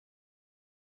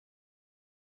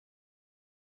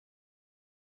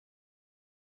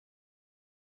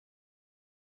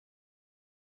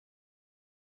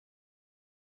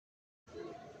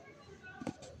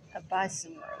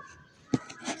bison robe.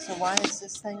 So why is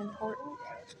this thing important?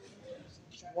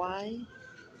 Why?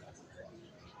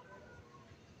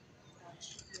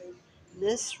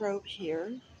 This robe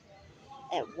here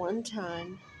at one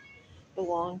time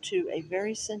belonged to a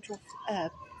very central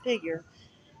figure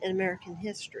in American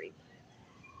history.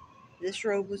 This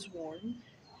robe was worn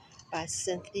by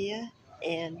Cynthia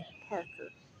and Parker.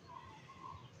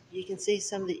 You can see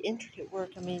some of the intricate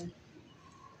work. I mean,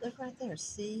 look right there.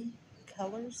 See the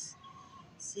colors?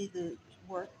 See the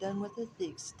work done with it, the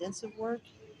extensive work?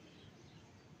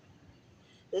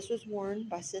 This was worn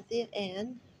by Cynthia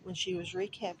Ann when she was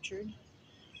recaptured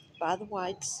by the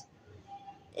whites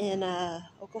in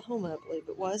Oklahoma, I believe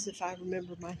it was, if I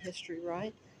remember my history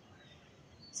right.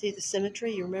 See the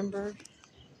symmetry? You remember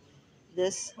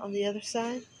this on the other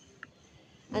side?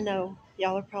 I know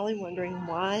y'all are probably wondering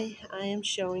why I am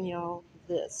showing y'all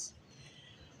this.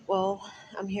 Well,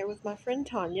 I'm here with my friend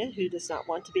Tanya, who does not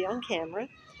want to be on camera,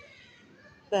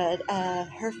 but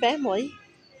her family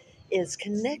is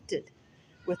connected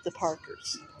with the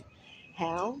Parkers.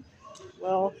 How?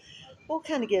 Well, we'll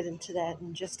kind of get into that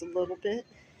in just a little bit.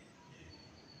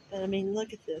 But I mean,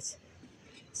 look at this.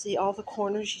 See all the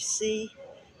corners? You see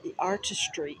the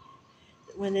artistry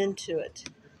that went into it.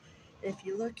 If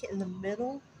you look in the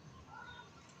middle,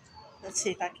 let's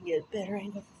see if I can get a better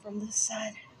angle from this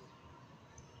side.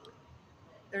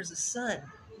 There's a sun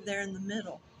there in the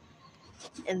middle,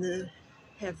 and the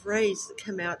have rays that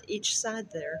come out each side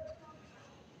there.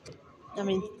 I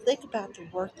mean, think about the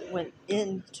work that went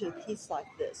into a piece like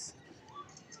this.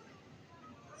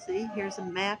 See, here's a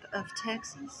map of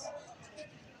Texas.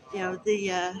 You know,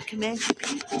 the Comanche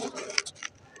people,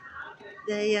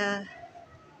 they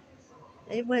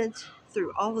went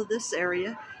through all of this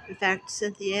area. In fact,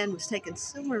 Cynthia Ann was taken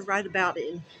somewhere right about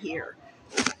in here.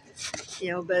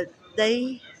 You know, but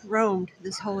they roamed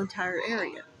this whole entire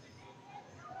area.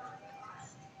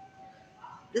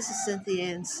 This is Cynthia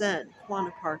Ann's son,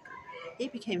 Quanah Parker. He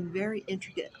became very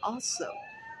intricate also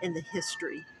in the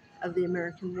history of the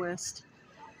American West.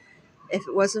 If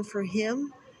it wasn't for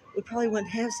him, we probably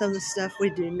wouldn't have some of the stuff we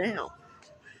do now.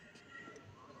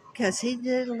 Because he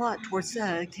did a lot towards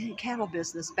cattle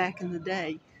business back in the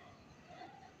day.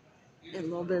 And a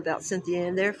little bit about Cynthia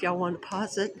Ann there if y'all want to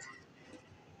pause it.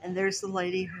 And there's the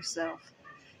lady herself.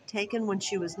 Taken when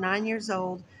she was 9 years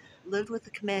old, lived with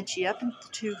the Comanche up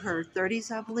into her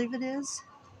 30s, I believe it is.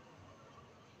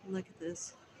 Look at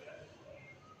this.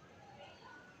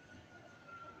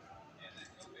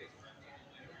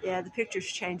 Yeah, the pictures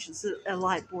change. It's a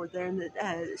light board there, and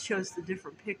it shows the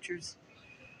different pictures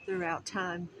throughout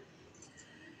time.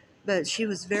 But she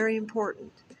was very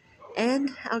important.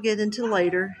 And I'll get into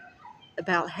later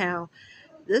about how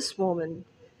this woman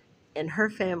and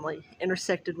her family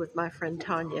intersected with my friend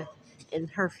Tanya and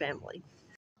her family.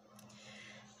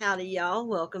 Howdy, y'all.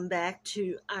 Welcome back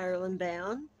to Ireland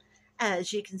Bound.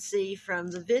 As you can see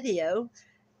from the video,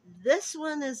 this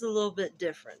one is a little bit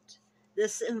different.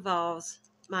 This involves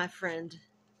my friend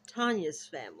Tanya's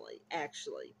family,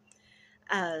 actually.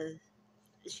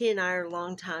 She and I are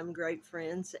longtime great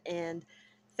friends, and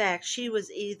in fact, she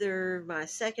was either my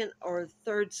second or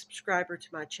third subscriber to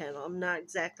my channel. I'm not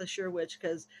exactly sure which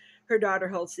because her daughter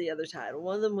holds the other title.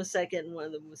 One of them was second and one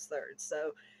of them was third.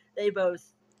 So they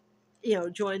both,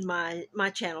 joined my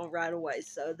channel right away.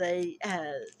 So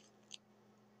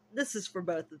this is for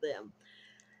both of them.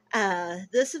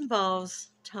 This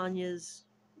involves Tanya's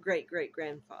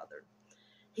great-great-grandfather.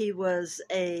 He was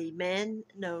a man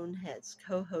known as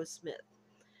Coho Smith.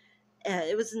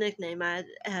 It was a nickname.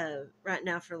 Right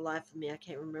now, for the life of me, I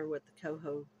can't remember what the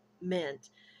Coho meant,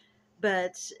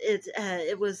 but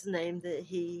it was the name that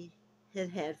he had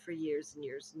had for years and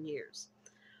years and years.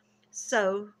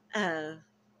 So,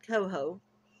 Coho,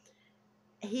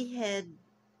 he had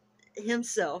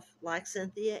himself, like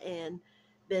Cynthia Ann,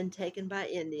 been taken by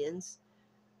Indians.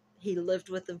 He lived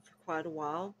with them for quite a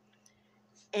while,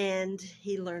 and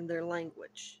he learned their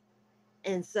language.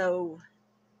 And so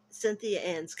Cynthia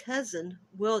Ann's cousin,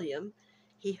 William,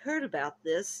 he heard about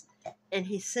this, and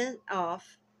he sent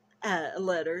off a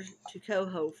letter to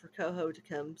Coho for Coho to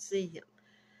come see him.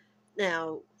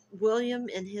 Now, William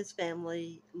and his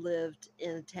family lived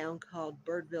in a town called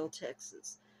Birdville,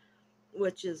 Texas,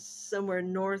 which is somewhere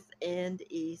north and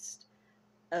east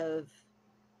of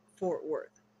Fort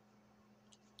Worth.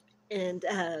 And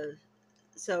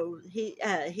so he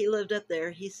lived up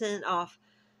there. He sent off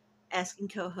asking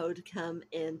Coho to come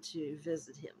and to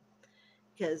visit him.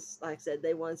 Because, like I said,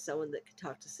 they wanted someone that could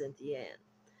talk to Cynthia Ann.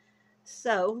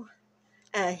 So,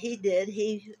 he did.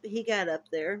 He got up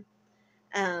there.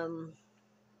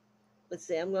 Let's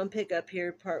see, I'm going to pick up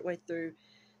here partway through.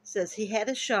 Says he had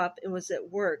a shop and was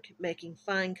at work making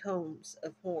fine combs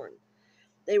of horn.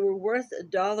 They were worth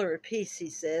 $1 apiece, he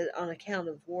said, on account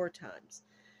of war times.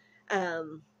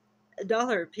 Um,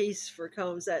 $1 a piece for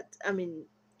combs. That, I mean,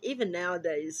 even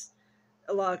nowadays,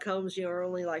 a lot of combs, are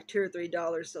only like $2 or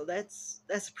 $3. So that's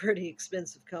a pretty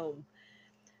expensive comb.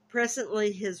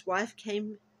 Presently, his wife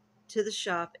came to the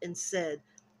shop and said,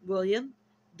 "William,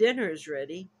 dinner is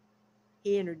ready."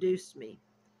 He introduced me.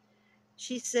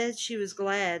 She said she was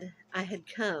glad I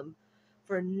had come,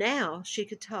 for now she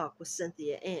could talk with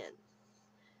Cynthia Ann.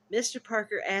 Mr.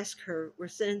 Parker asked her where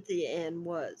Cynthia Ann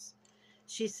was.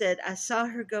 She said, "I saw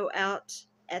her go out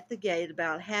at the gate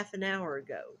about half an hour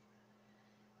ago."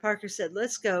 Parker said,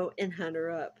 "Let's go and hunt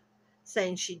her up,"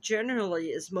 saying she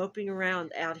generally is moping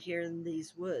around out here in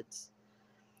these woods.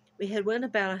 We had went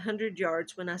about 100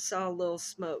 yards when I saw a little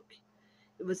smoke.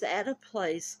 It was at a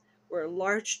place where a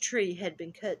large tree had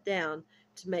been cut down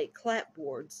to make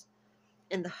clapboards,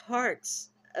 and the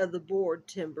hearts of the board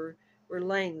timber were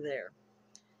laying there.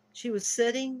 She was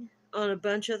sitting on a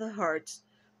bunch of the hearts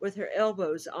with her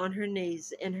elbows on her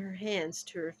knees and her hands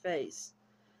to her face.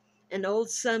 An old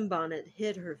sunbonnet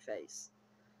hid her face.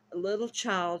 A little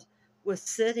child was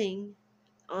sitting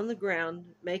on the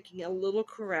ground making a little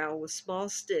corral with small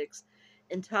sticks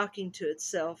and talking to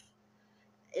itself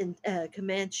in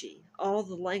Comanche, all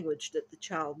the language that the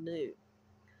child knew.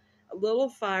 A little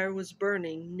fire was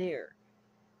burning near.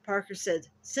 Parker said,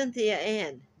 "Cynthia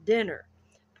Ann, dinner,"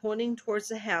 pointing towards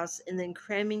the house and then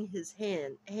cramming his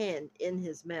hand in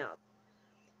his mouth.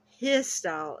 His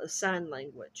style of sign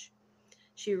language.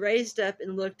 She raised up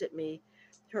and looked at me,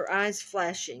 her eyes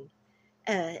flashing,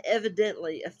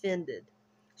 evidently offended.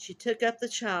 She took up the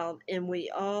child, and we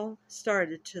all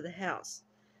started to the house.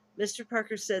 Mr.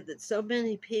 Parker said that so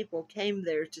many people came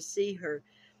there to see her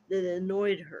that it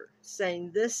annoyed her,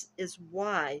 saying this is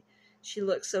why she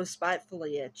looked so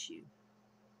spitefully at you.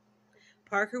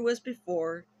 Parker was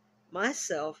before,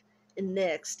 myself, and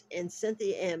next, and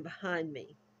Cynthia Ann behind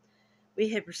me. We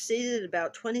had proceeded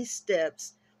about 20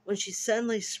 steps when she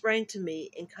suddenly sprang to me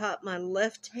and caught my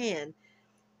left hand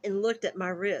and looked at my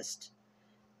wrist.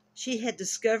 She had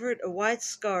discovered a white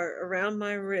scar around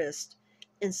my wrist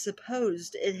and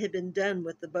supposed it had been done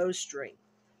with the bowstring.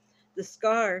 The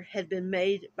scar had been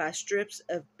made by strips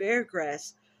of bear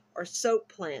grass or soap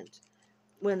plant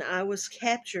when I was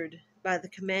captured by the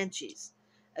Comanches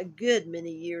a good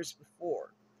many years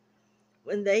before,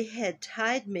 when they had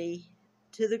tied me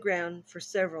to the ground for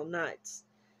several nights.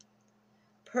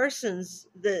 Persons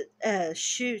that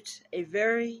shoot a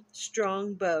very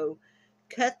strong bow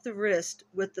cut the wrist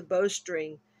with the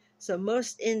bowstring, so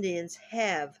most Indians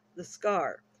have the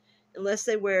scar, unless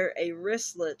they wear a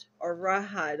wristlet or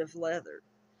rawhide of leather.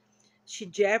 She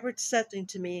jabbered something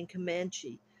to me in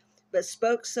Comanche, but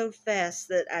spoke so fast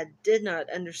that I did not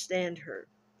understand her.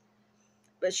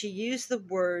 But she used the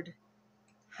word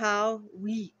how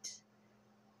wheat.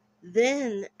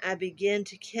 Then I began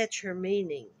to catch her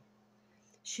meaning.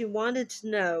 She wanted to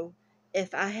know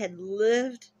if I had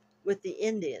lived with the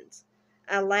Indians.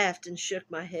 I laughed and shook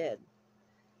my head.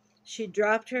 She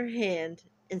dropped her hand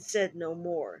and said no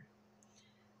more.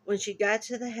 When she got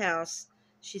to the house,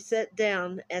 she sat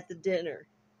down at the dinner.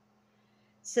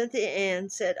 Cynthia Ann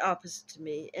sat opposite to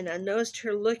me, and I noticed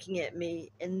her looking at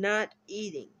me and not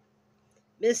eating.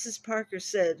 Mrs. Parker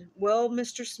said, "Well,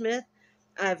 Mr. Smith,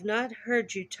 I have not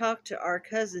heard you talk to our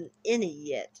cousin any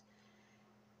yet.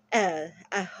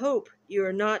 I hope you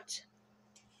are not,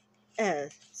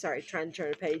 sorry, trying to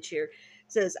turn a page here. It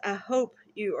says, I hope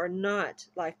you are not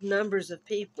like numbers of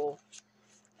people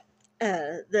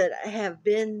that have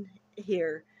been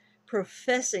here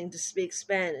professing to speak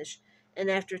Spanish, and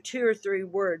after 2 or 3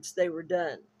 words they were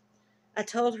done." I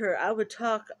told her I would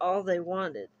talk all they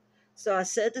wanted. So I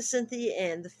said to Cynthia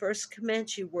Ann the first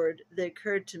Comanche word that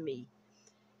occurred to me,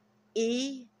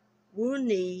 "E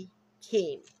Wuni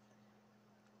Kim."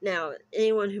 Now,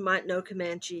 anyone who might know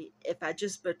Comanche, if I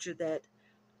just butchered that,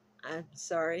 I'm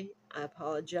sorry. I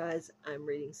apologize. I'm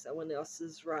reading someone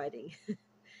else's writing.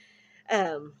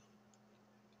 um,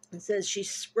 it says she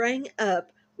sprang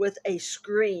up with a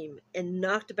scream and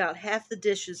knocked about half the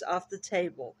dishes off the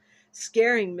table,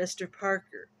 scaring Mr.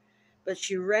 Parker. But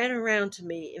she ran around to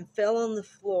me and fell on the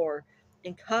floor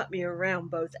and caught me around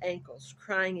both ankles,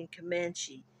 crying in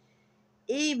Comanche,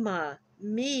 "Ima,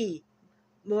 mi,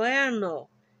 muerno,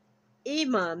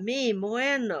 Ima, mi,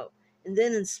 muerno," and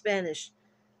then in Spanish,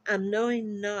 "I'm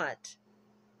knowing not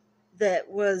that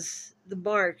was the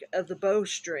mark of the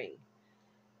bowstring."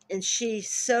 And she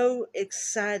so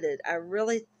excited, I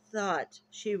really thought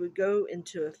she would go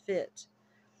into a fit.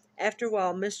 After a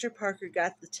while, Mr. Parker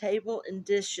got the table and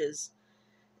dishes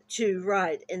to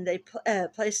write, and they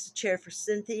placed a chair for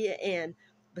Cynthia Ann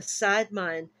beside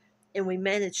mine, and we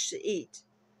managed to eat.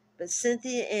 But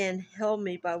Cynthia Ann held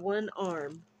me by one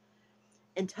arm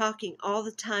and talking all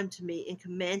the time to me in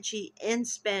Comanche and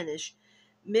Spanish,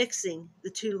 mixing the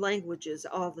two languages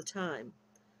all the time.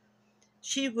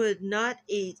 She would not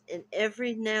eat, and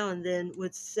every now and then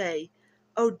would say,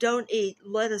 "Oh, don't eat,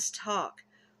 let us talk.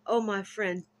 Oh, my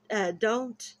friend,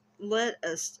 let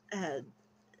us,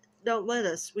 don't let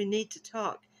us, we need to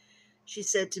talk," she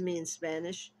said to me in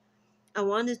Spanish. I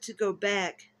wanted to go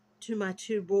back to my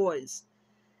two boys,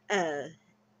 uh,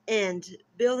 and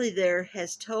Billy there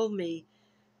has told me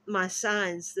my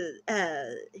signs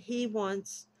that he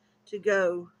wants to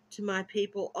go to my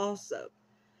people also.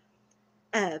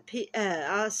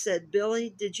 I said, "Billy,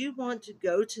 did you want to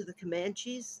go to the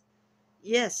Comanches?"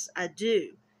 "Yes, I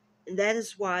do, and that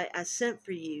is why I sent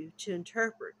for you to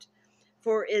interpret.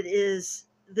 For it is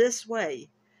this way: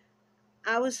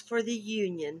 I was for the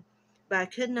Union, but I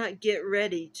could not get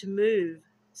ready to move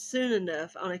soon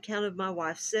enough on account of my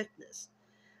wife's sickness.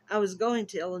 I was going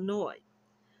to Illinois.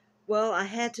 Well, I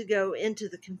had to go into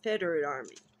the Confederate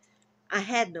Army. I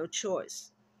had no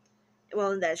choice.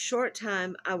 Well, in that short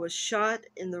time, I was shot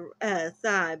in the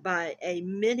thigh by a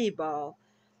minie ball,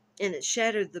 and it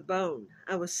shattered the bone.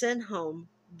 I was sent home,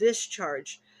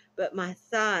 discharged, but my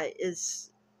thigh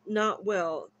is not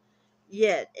well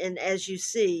yet, and as you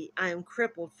see, I am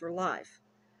crippled for life."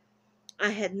 I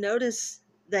had noticed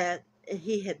that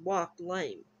he had walked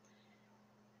lame.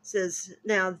 Says,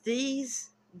 "Now these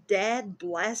dad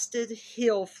blasted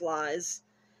hill flies,"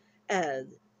 uh,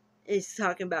 he's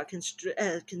talking about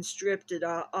conscripted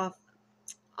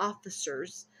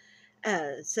officers,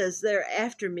 says, "they're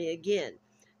after me again,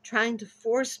 trying to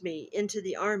force me into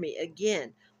the army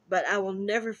again, but I will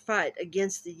never fight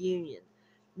against the Union.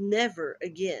 Never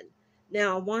again.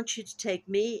 Now I want you to take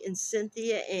me and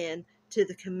Cynthia Ann to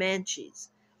the Comanches.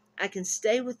 I can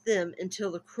stay with them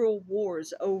until the cruel war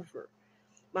is over.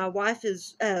 My wife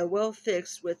is well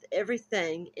fixed with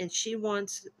everything, and she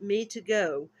wants me to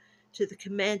go to the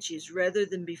Comanches rather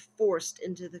than be forced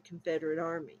into the Confederate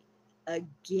Army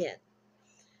again."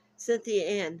 Cynthia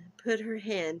Ann put her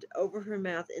hand over her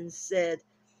mouth and said,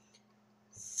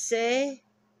 "Se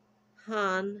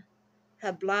han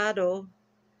hablado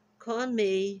con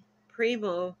mi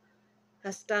primo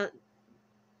bastante."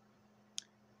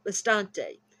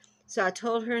 So I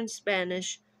told her in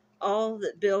Spanish all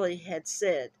that Billy had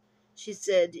said. She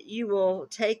said, "You will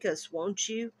take us, won't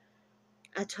you?"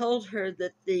 I told her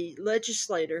that the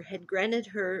legislator had granted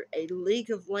her a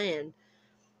league of land,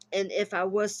 and if I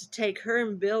was to take her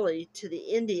and Billy to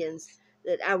the Indians,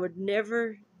 that I would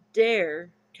never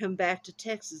dare come back to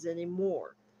Texas any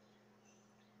more.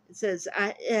 It says,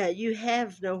 "You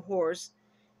have no horse,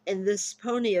 and this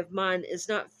pony of mine is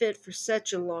not fit for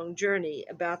such a long journey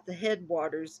about the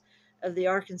headwaters of the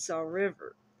Arkansas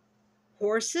River."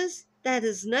 "Horses? That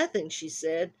is nothing," she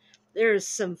said. "There is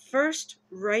some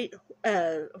first-rate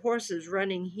horses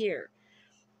running here.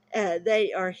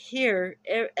 They are here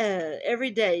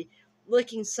every day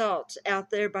licking salt out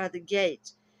there by the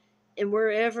gate, and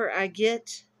wherever I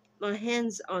get my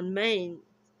hands on Maine,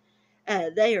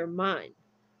 they are mine.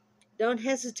 Don't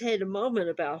hesitate a moment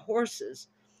about horses.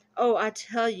 Oh, I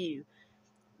tell you,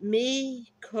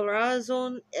 mi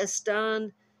corazón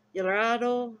está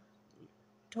llorado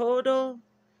todo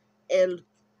el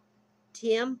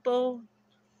tiempo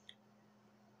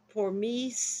por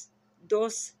mis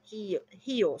dos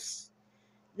hijos."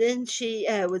 Then she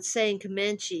would say in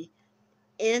Comanche,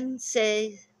 "En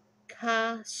se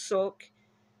casó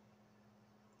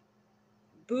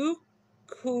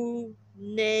buku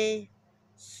ne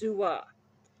sua."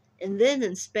 And then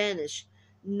in Spanish,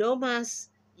 "No más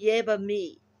lleva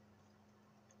mi."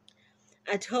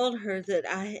 I told her that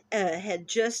I had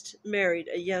just married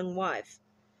a young wife.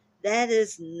 "That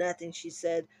is nothing," she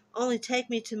said. "Only take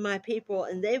me to my people,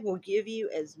 and they will give you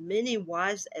as many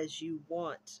wives as you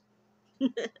want."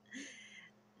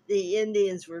 The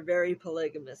Indians were very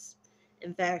polygamous.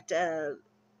 In fact,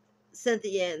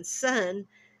 Cynthia Ann's son,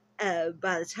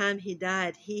 by the time he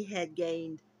died, he had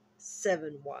gained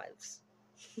 7 wives.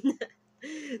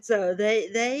 So they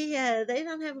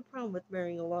don't have a problem with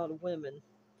marrying a lot of women.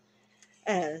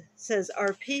 Says,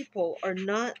 "Our people are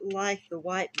not like the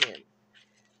white men."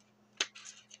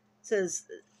 Says,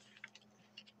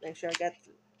 make sure I got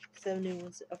the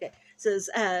 71. Okay. Says,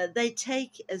 "They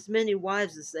take as many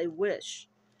wives as they wish."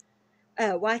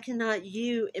 "Why cannot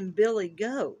you and Billy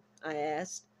go?" I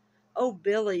asked. "Oh,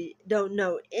 Billy don't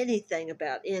know anything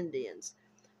about Indians.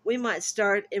 We might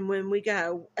start, and when we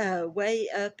got way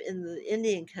up in the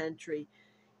Indian country,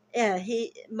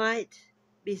 he might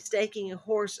be staking a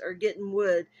horse or getting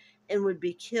wood and would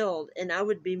be killed, and I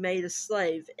would be made a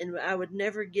slave, and I would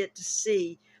never get to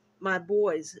see my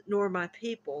boys nor my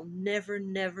people. Never,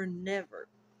 never, never.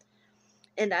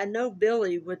 And I know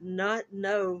Billy would not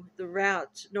know the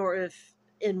route nor if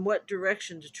in what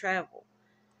direction to travel.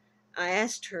 I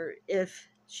asked her if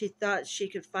she thought she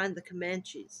could find the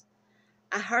Comanches.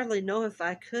 I hardly know if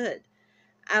I could.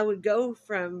 I would go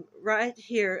from right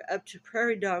here up to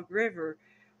Prairie Dog River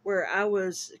where I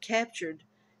was captured.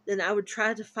 Then I would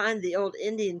try to find the old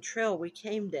Indian trail we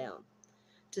came down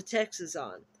to Texas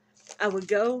on. I would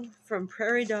go from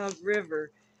Prairie Dog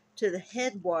River to the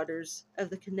headwaters of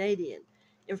the Canadian,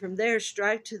 and from there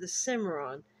strike to the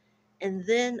Cimarron, and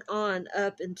then on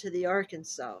up into the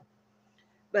Arkansas.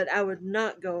 But I would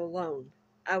not go alone.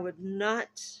 I would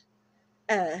not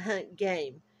hunt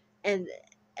game, and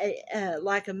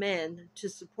like a man to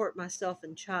support myself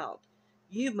and child.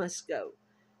 You must go.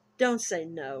 Don't say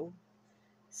no.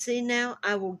 See now,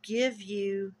 I will give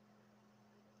you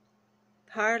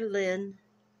parlin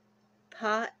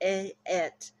pa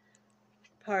et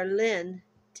parlin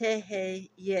tehe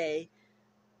ye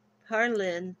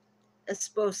parlin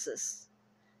esposus.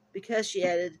 Because she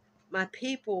added, my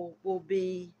people will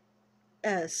be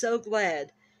so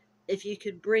glad if you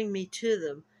could bring me to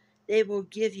them. They will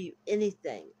give you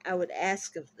anything I would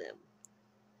ask of them.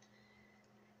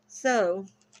 So,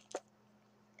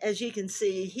 as you can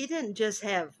see, he didn't just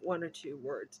have one or two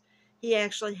words. He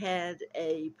actually had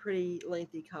a pretty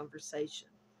lengthy conversation.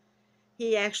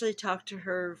 He actually talked to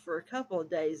her for a couple of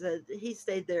days. He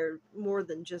stayed there more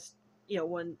than just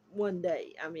one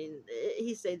day. I mean,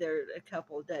 he stayed there a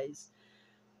couple of days,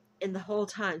 and the whole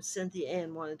time Cynthia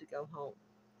Ann wanted to go home.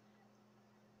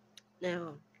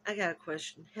 Now, I got a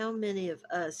question: how many of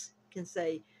us can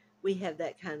say we have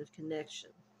that kind of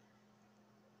connection?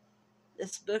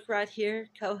 This book right here,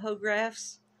 Coho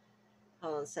Graphs.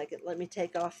 Hold on a second. Let me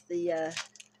take off the.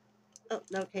 Oh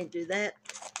no, can't do that.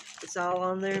 It's all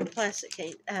on there in plastic.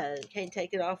 Can't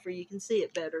take it off where you can see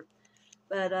it better.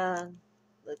 But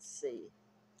let's see.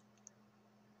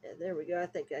 Yeah, there we go. I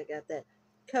think I got that.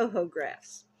 Coho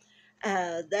Graphs.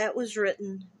 That was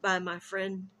written by my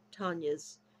friend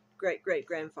Tanya's great great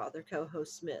grandfather, Coho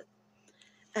Smith.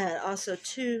 Also,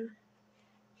 too,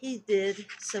 he did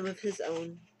some of his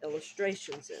own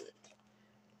illustrations in it.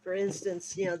 For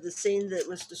instance, the scene that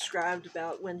was described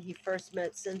about when he first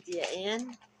met Cynthia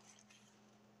Ann.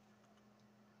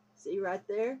 See right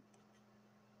there?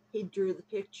 He drew the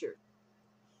picture.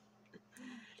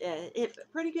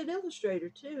 Pretty good illustrator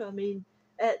too. I mean,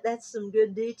 that's some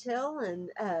good detail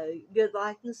and good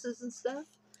likenesses and stuff.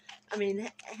 I mean,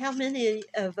 how many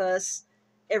of us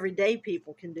everyday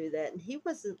people can do that? And he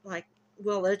wasn't like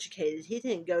well educated. He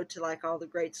didn't go to like all the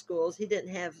great schools. He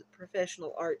didn't have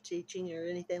professional art teaching or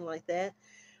anything like that.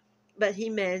 But he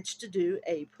managed to do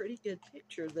a pretty good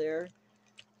picture there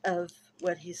of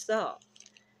what he saw.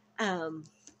 Um,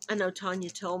 I know Tanya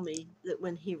told me that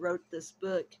when he wrote this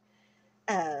book,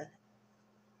 uh,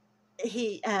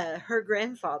 her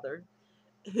grandfather,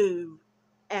 who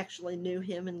actually knew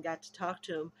him and got to talk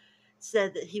to him,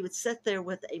 said that he would sit there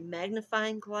with a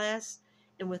magnifying glass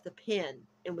and with a pen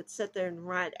and would sit there and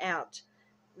write out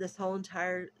this whole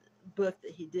entire book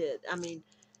that he did. I mean,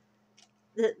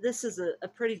 this is a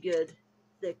pretty good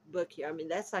thick book here. I mean,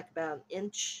 that's like about an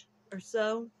inch or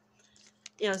so.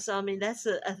 So I mean, that's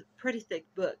a pretty thick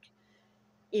book.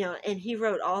 And he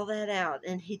wrote all that out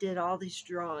and he did all these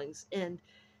drawings and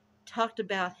talked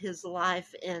about his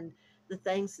life and the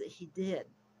things that he did.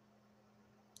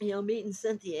 Meeting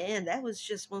Cynthia Ann, that was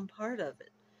just one part of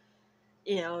it.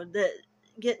 That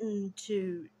getting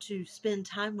to spend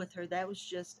time with her, that was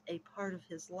just a part of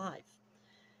his life.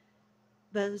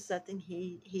 But it was something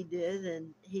he did,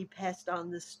 and he passed on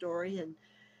this story. And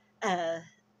uh,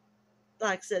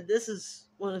 like I said, this is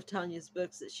one of Tanya's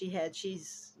books that she had.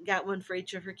 She's got one for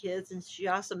each of her kids, and she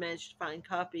also managed to find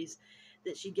copies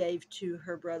that she gave to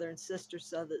her brother and sister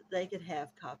so that they could have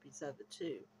copies of it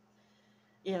too.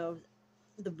 You know,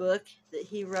 the book that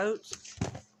he wrote,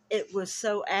 it was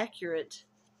so accurate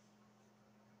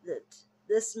that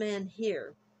this man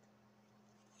here,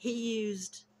 he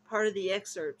used part of the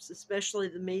excerpts, especially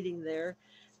the meeting there.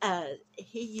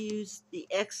 He used the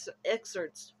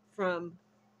excerpts from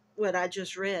what I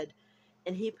just read,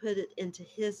 and he put it into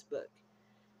his book.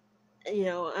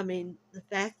 I mean, the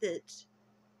fact that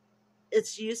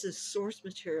it's used as source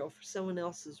material for someone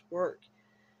else's work,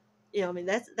 I mean,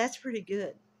 that's pretty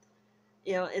good.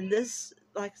 And this,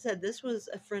 like I said, this was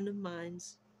a friend of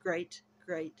mine's great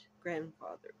great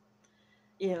grandfather.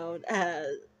 You know,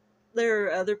 there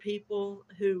are other people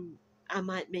who I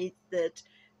might meet that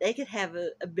they could have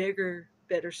a bigger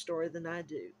better story than I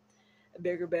do, a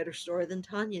bigger, better story than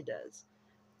Tanya does.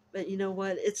 But you know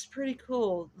what? It's pretty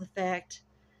cool the fact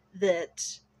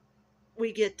that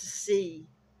we get to see,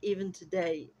 even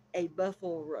today, a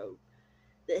buffalo robe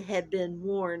that had been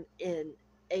worn in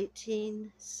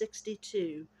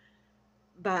 1862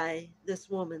 by this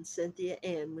woman, Cynthia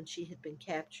Ann, when she had been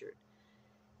captured.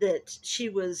 That she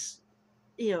was,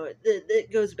 that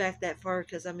goes back that far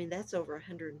because, I mean, that's over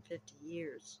 150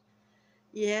 years.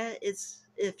 Yeah, it's,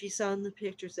 if you saw in the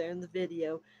pictures there in the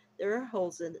video, there are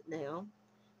holes in it now.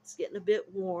 It's getting a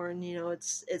bit worn,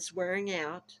 it's wearing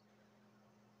out.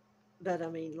 But I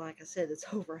mean, like I said, it's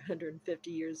over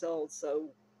 150 years old, so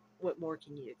what more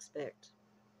can you expect?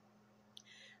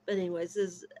 But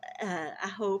anyways, I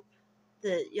hope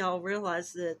that y'all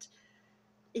realize that,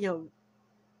 you know,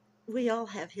 we all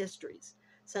have histories.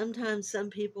 Sometimes some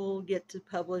people get to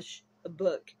publish a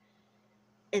book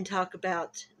and talk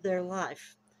about their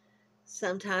life.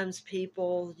 Sometimes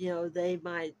people, they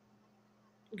might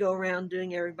go around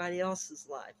doing everybody else's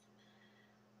life.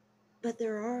 But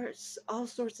there are all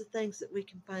sorts of things that we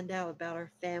can find out about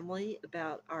our family,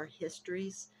 about our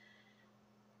histories,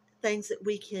 things that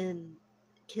we can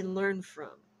learn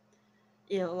from.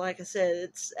 Like I said,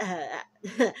 it's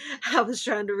I was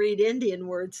trying to read Indian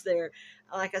words there.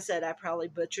 Like I said, I probably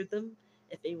butchered them.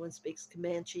 If anyone speaks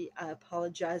Comanche, I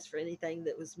apologize for anything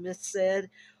that was missaid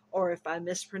or if I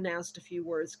mispronounced a few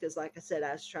words because, like I said,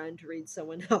 I was trying to read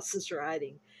someone else's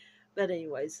writing. But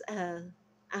anyways, I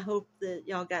hope that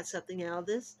y'all got something out of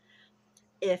this.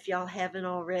 If y'all haven't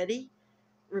already,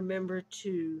 remember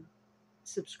to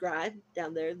subscribe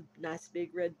down there, the nice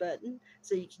big red button,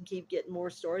 so you can keep getting more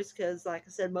stories. Because, like I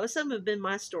said, most of them have been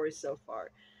my stories so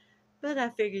far. But I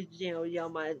figured, y'all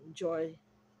might enjoy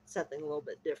something a little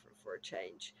bit different for a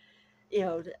change.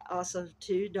 Also,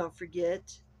 too, don't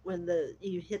forget when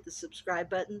you hit the subscribe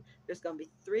button, there's going to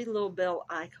be three little bell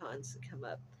icons that come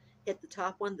up. Hit the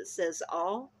top one that says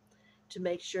all to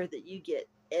make sure that you get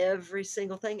every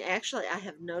single thing. Actually, I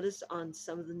have noticed on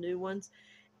some of the new ones,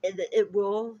 it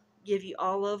will give you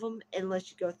all of them unless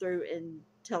you go through and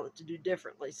tell it to do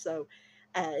differently. So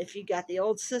if you got the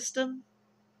old system,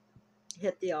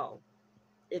 hit the all.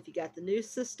 If you got the new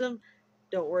system,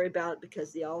 don't worry about it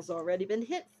because the all's already been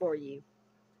hit for you.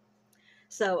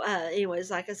 So anyways,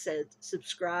 like I said,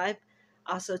 subscribe.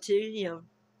 Also too,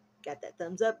 got that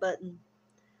thumbs up button.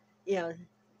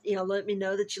 you know, let me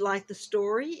know that you like the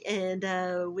story, and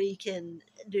we can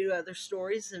do other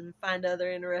stories and find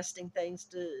other interesting things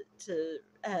to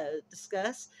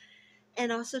discuss.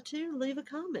 And also, to leave a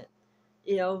comment.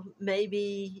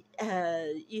 Maybe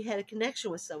you had a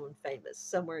connection with someone famous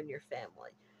somewhere in your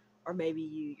family, or maybe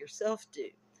you yourself do.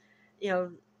 You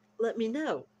know, let me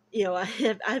know.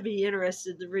 I'd be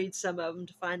interested to read some of them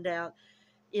to find out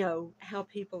how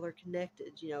people are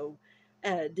connected.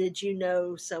 Did you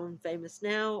know someone famous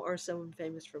now or someone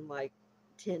famous from like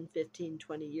 10, 15,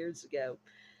 20 years ago?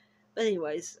 But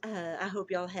anyways, I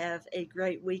hope y'all have a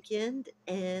great weekend,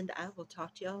 and I will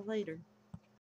talk to y'all later.